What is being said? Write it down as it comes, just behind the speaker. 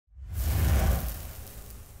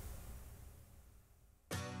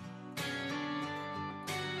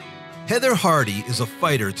Heather Hardy is a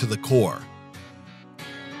fighter to the core.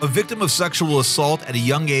 A victim of sexual assault at a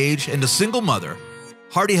young age and a single mother,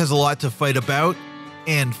 Hardy has a lot to fight about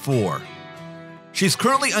and for. She's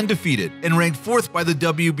currently undefeated and ranked 4th by the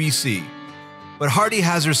WBC, but Hardy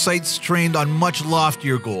has her sights trained on much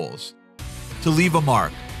loftier goals: to leave a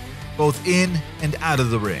mark, both in and out of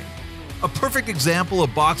the ring. A perfect example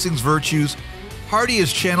of boxing's virtues, Hardy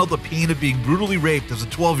has channeled the pain of being brutally raped as a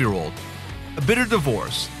 12-year-old, a bitter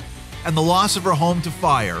divorce, and the loss of her home to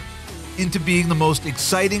fire into being the most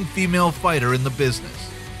exciting female fighter in the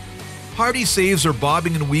business. Hardy saves her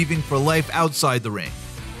bobbing and weaving for life outside the ring,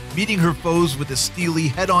 meeting her foes with a steely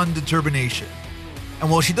head-on determination. And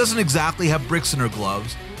while she doesn't exactly have bricks in her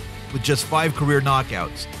gloves, with just 5 career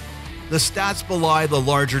knockouts, the stats belie the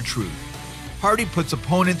larger truth. Hardy puts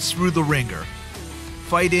opponents through the ringer.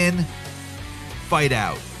 Fight in, fight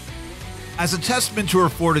out. As a testament to her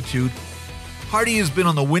fortitude, Hardy has been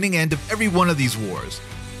on the winning end of every one of these wars,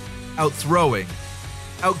 out-throwing,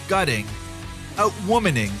 out-gutting,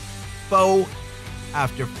 out-womaning, foe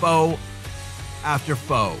after foe after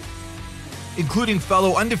foe, including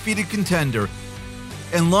fellow undefeated contender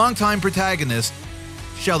and longtime protagonist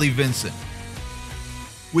Shelly Vincent.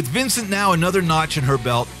 With Vincent now another notch in her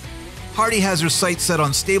belt, Hardy has her sights set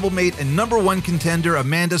on stablemate and #1 contender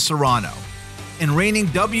Amanda Serrano and reigning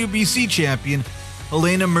WBC champion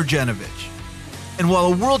Helena Mrnjavčević. And while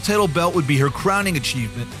a world title belt would be her crowning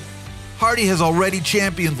achievement, Hardy has already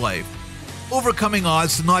championed life, overcoming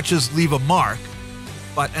odds to not just leave a mark,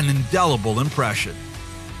 but an indelible impression.